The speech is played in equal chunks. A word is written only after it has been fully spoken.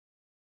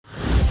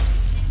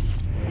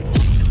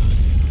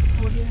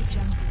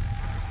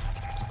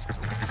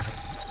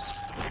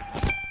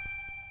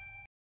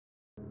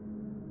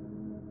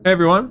Hey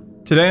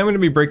everyone, today I'm going to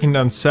be breaking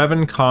down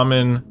 7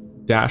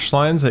 common dash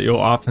lines that you'll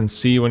often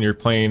see when you're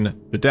playing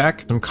the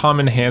deck, some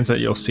common hands that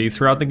you'll see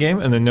throughout the game,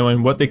 and then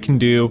knowing what they can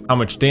do, how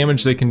much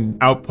damage they can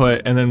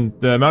output, and then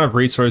the amount of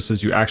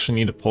resources you actually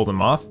need to pull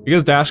them off.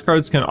 Because dash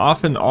cards can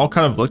often all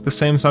kind of look the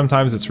same,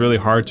 sometimes it's really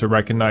hard to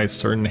recognize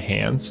certain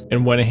hands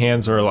and when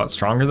hands are a lot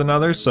stronger than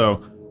others,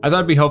 so I thought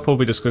it'd be helpful if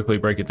we just quickly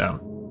break it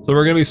down. So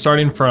we're going to be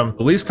starting from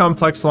the least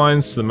complex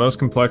lines to the most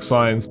complex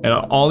lines, and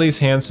all these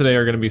hands today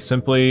are going to be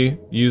simply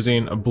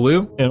using a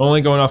blue and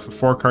only going off of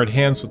 4-card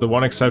hands, with the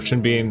one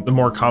exception being the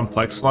more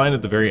complex line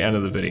at the very end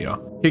of the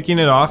video. Kicking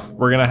it off,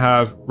 we're going to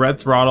have red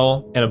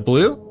throttle and a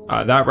blue.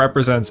 That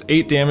represents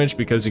 8 damage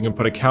because you can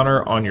put a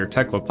counter on your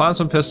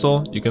Teklovossen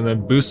pistol, you can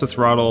then boost the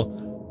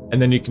throttle,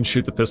 and then you can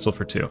shoot the pistol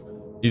for 2.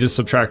 You just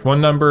subtract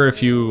one number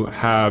if you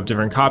have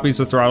different copies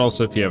of throttle.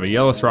 So if you have a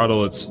yellow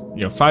throttle, it's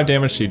 5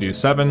 damage, so you do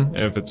 7, and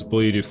if it's a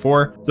blue, you do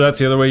 4. So that's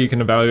the other way you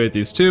can evaluate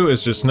these two,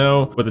 is just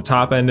know what the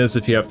top end is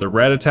if you have the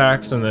red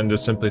attacks, and then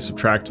just simply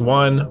subtract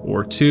 1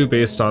 or 2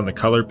 based on the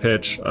color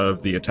pitch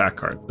of the attack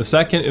card. The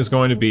second is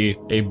going to be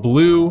a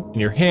blue in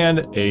your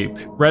hand, a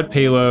red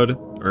payload,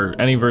 or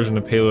any version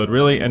of payload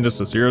really, and just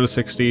a 0 to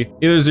 60.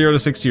 Either 0 to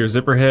 60 or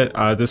zipper hit.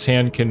 This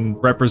hand can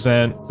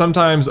represent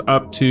sometimes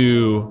up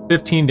to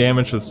 15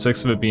 damage with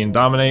 6 of it being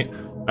dominate.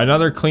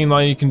 Another clean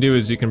line you can do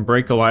is you can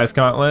break Goliath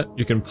Gauntlet,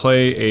 you can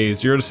play a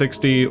 0 to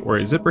 60 or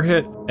a zipper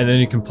hit, and then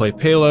you can play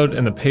payload,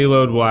 and the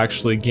payload will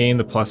actually gain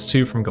the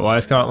 +2 from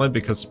Goliath Gauntlet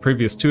because the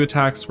previous 2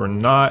 attacks were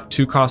not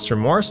 2 cost or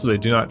more, so they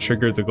do not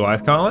trigger the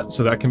Goliath Gauntlet,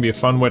 so that can be a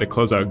fun way to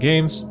close out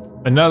games.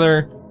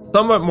 Another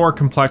somewhat more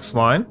complex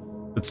line,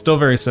 but still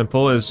very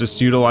simple, is just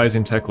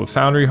utilizing Teklo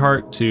Foundry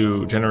Heart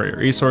to generate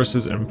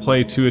resources and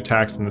play 2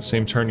 attacks in the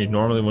same turn you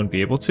normally wouldn't be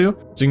able to.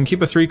 So you can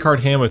keep a 3-card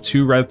hand with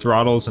 2 red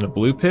throttles and a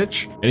blue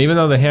pitch, and even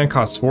though the hand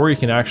costs 4, you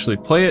can actually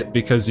play it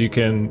because you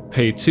can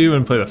pay 2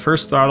 and play the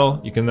first throttle.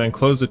 You can then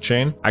close the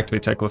chain,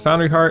 activate Teklo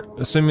Foundry Heart.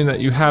 Assuming that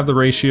you have the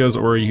ratios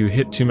or you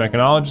hit 2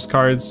 Mechanologist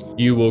cards,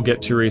 you will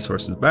get 2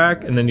 resources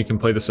back, and then you can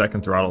play the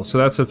second throttle. So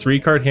that's a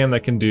 3-card hand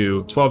that can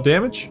do 12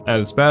 damage at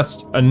its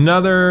best.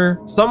 Another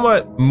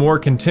somewhat more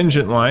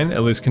contingent line,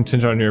 at least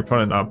contingent on your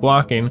opponent not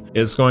blocking,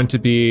 is going to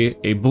be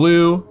a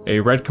blue, a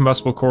red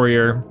combustible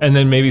courier, and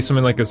then maybe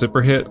something like a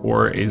zipper hit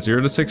or a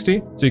 0 to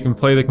 60. So you can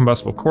play the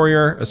combustible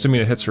courier, assuming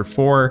it hits for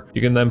 4.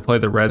 You can then play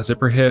the red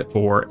zipper hit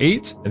for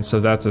 8, and so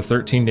that's a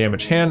 13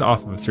 damage hand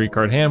off of a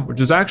 3-card hand, which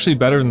is actually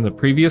better than the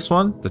previous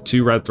one, the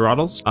 2 red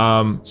throttles.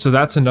 So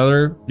that's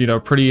another,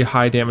 pretty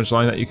high damage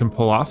line that you can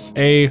pull off.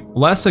 A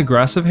less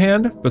aggressive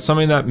hand, but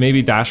something that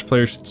maybe dash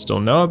players should still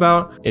know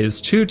about,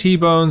 is 2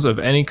 T-bones of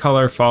any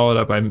color followed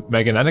up by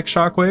Magnetic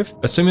Shockwave.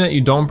 Assuming that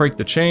you don't break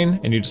the chain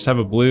and you just have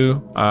a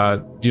blue,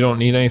 you don't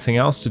need anything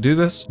else to do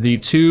this. The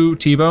 2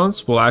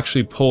 T-bones will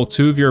actually pull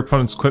 2 of your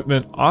opponent's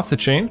equipment off the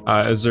chain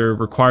as they're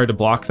required to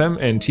block them,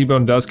 and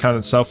T-bone does count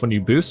itself when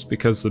you boost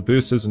because the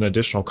boost is an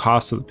additional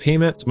cost of the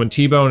payment. So when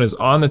T-bone is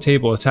on the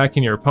table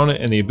attacking your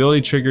opponent and the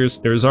ability triggers,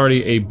 there's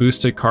already a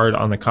boosted card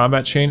on the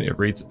combat chain. It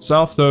reads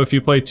itself. So if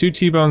you play 2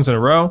 T-bones in a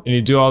row and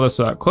you do all this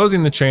without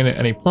closing the chain at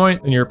any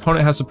point, then your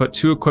opponent has to put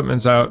 2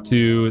 equipments out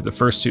to the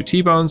first 2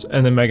 T-bones,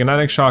 and then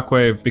Magnetic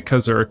Shockwave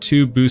because there are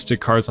 2 boosted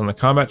cards on the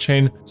combat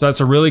chain. So that's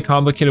a really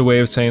complicated way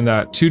of saying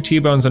that 2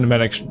 T-bones and a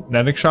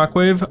Magnetic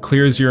Shockwave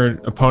clears your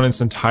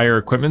opponent's entire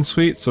equipment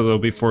suite, so they'll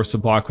be forced to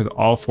block with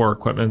all 4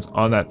 equipments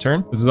on that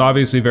turn. This is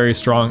obviously very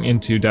strong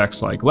into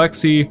decks like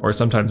Lexi or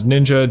sometimes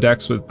Ninja,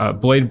 decks with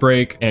Blade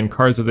Break and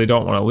cards that they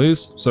don't want to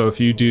lose. So if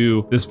you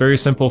do this very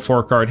simple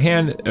 4-card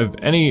hand of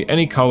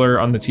any color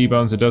on the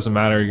T-bones, it doesn't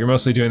matter, you're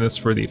mostly doing this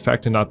for the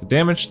effect and not the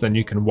damage, then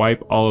you can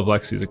wipe all of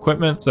Lexi's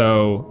equipment.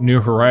 So New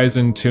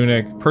Horizon,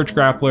 Tunic, Perch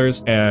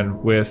Grapplers,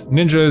 and with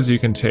Ninjas you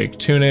can take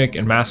Tunic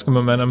and Mask of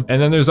Momentum,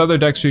 and then there's other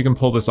decks where you can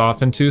pull this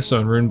off into. So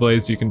in Rune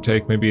Blades you can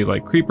take maybe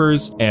like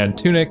Creepers and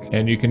Tunic,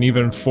 and you can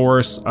even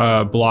force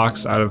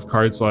blocks out of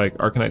cards like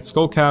Arcanite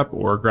Skullcap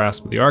or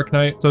Grasp of the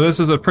Arcanite. So this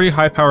is a pretty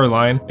high power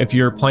line if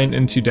you're playing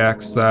into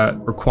decks that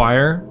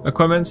require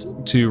equipments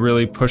to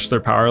really push their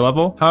power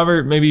level.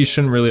 However, maybe you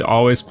shouldn't really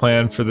always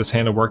plan for this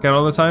hand to work out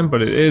all the time,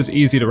 but it is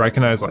easy to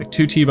recognize, like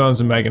 2 T-bones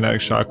and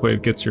Magnetic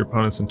Shockwave gets your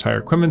opponent's entire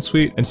equipment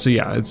suite, and so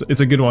yeah, it's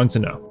a good one to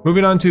know.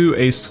 Moving on to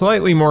a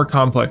slightly more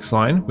complex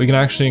line, we can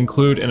actually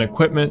include an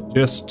equipment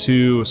just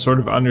to sort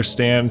of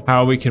understand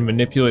how we can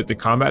manipulate the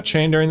combat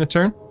chain during the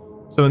turn.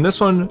 So in this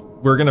one,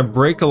 we're going to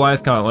break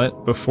Goliath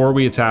Gauntlet before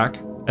we attack,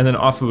 and then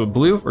off of a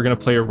blue, we're going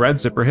to play a red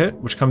zipper hit,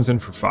 which comes in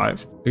for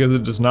 5, because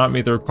it does not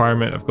meet the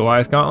requirement of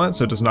Goliath Gauntlet,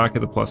 so it does not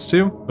get the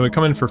 +2. Then we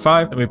come in for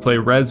 5, and we play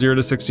red 0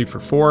 to 60 for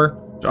 4,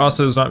 which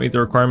also does not meet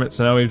the requirement,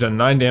 so now we've done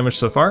 9 damage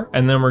so far.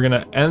 And then we're going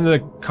to end the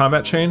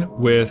combat chain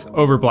with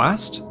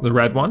Overblast, the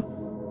red one.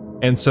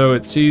 And so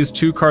it sees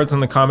 2 cards on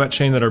the combat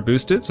chain that are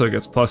boosted, so it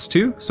gets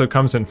 +2, so it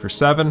comes in for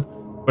 7,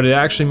 but it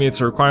actually meets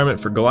the requirement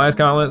for Goliath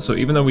Gauntlet, so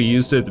even though we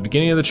used it at the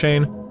beginning of the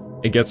chain,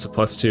 it gets a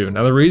 +2.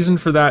 Now the reason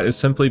for that is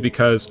simply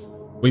because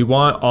we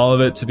want all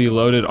of it to be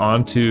loaded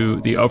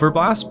onto the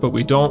Overblast, but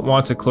we don't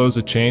want to close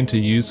the chain to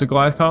use the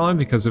Goliath Gauntlet,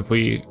 because if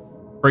we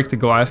break the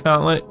Goliath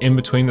Gauntlet in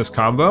between this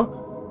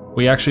combo,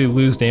 we actually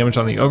lose damage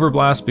on the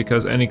overblast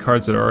because any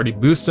cards that are already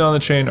boosted on the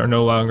chain are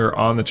no longer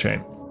on the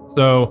chain.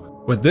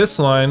 So with this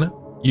line,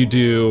 you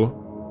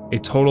do a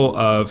total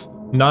of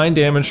 9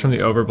 damage from the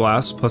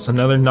overblast plus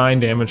another 9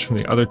 damage from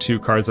the other 2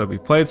 cards that we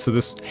played. So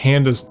this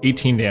hand does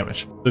 18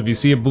 damage. So if you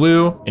see a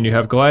blue and you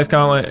have Goliath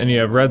Gauntlet and you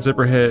have red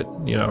Zipper Hit,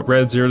 you know,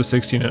 red 0 to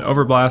 16 and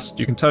overblast,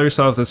 you can tell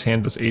yourself this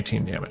hand does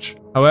 18 damage.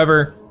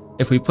 However,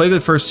 if we play the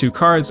first 2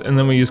 cards and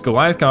then we use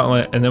Goliath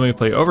Gauntlet and then we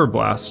play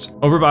Overblast,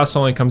 Overblast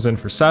only comes in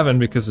for 7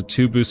 because the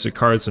 2 boosted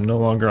cards are no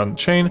longer on the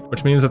chain,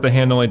 which means that the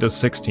hand only does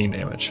 16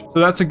 damage. So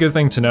that's a good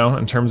thing to know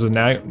in terms of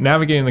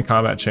navigating the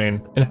combat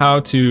chain and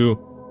how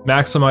to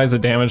maximize the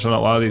damage on a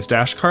lot of these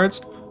dash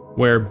cards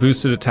where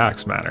boosted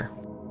attacks matter.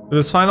 For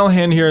this final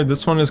hand here,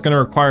 this one is going to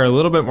require a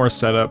little bit more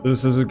setup.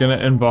 This is going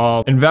to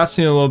involve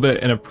investing a little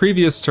bit in a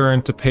previous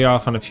turn to pay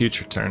off on a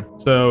future turn.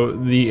 So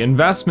the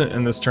investment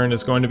in this turn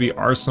is going to be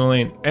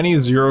arsenaling any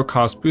 0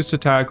 cost boost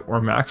attack or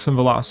maximum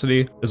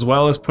velocity, as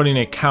well as putting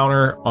a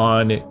counter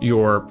on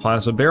your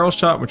plasma barrel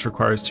shot, which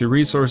requires 2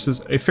 resources,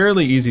 a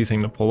fairly easy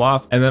thing to pull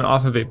off. And then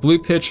off of a blue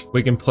pitch,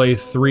 we can play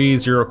 3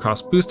 0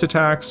 cost boost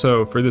attacks.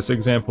 So for this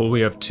example,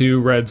 we have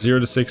 2 red 0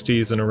 to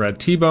 60s and a red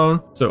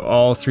T-bone. So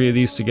all 3 of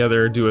these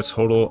together do a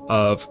total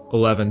of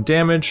 11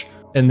 damage.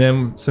 And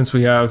then since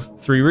we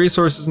have 3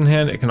 resources in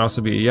hand, it can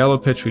also be a yellow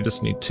pitch. We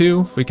just need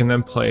 2. We can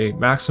then play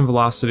maximum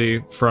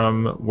velocity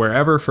from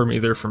wherever, from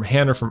either from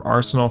hand or from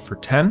arsenal for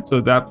 10. So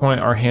at that point,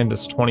 our hand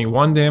does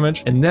 21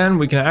 damage. And then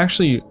we can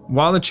actually,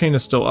 while the chain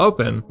is still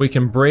open, we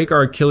can break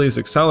our Achilles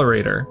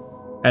accelerator.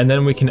 And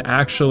then we can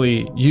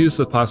actually use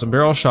the plasma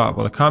barrel shot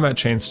while the combat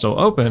chain's still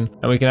open,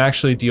 and we can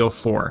actually deal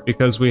 4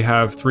 because we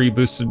have 3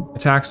 boosted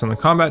attacks on the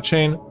combat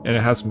chain and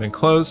it hasn't been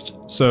closed.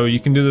 So you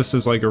can do this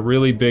as like a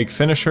really big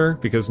finisher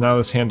because now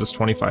this hand does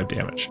 25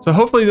 damage. So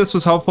hopefully this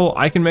was helpful.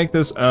 I can make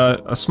this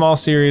a small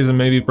series and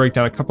maybe break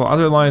down a couple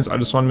other lines. I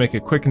just want to make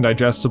it quick and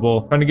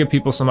digestible, trying to give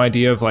people some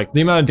idea of like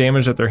the amount of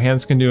damage that their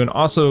hands can do and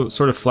also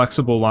sort of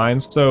flexible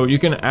lines. So you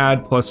can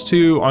add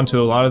 +2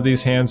 onto a lot of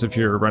these hands if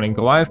you're running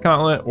Goliath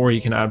Gauntlet, or you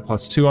can add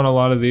 +2 on a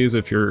lot of these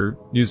if you're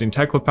using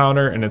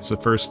Teklovossen and it's the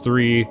first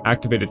 3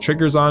 activated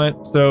triggers on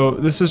it. So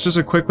this is just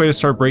a quick way to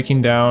start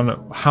breaking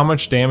down how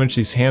much damage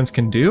these hands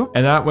can do,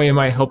 and that way it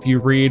might help you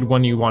read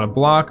when you want to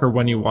block or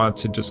when you want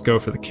to just go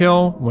for the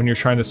kill, when you're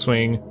trying to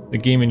swing the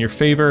game in your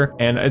favor.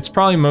 And it's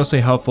probably mostly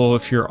helpful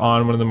if you're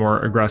on one of the more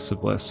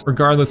aggressive lists.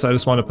 Regardless, I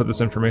just want to put this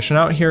information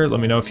out here.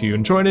 Let me know if you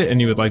enjoyed it and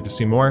you would like to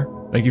see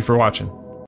more. Thank you for watching.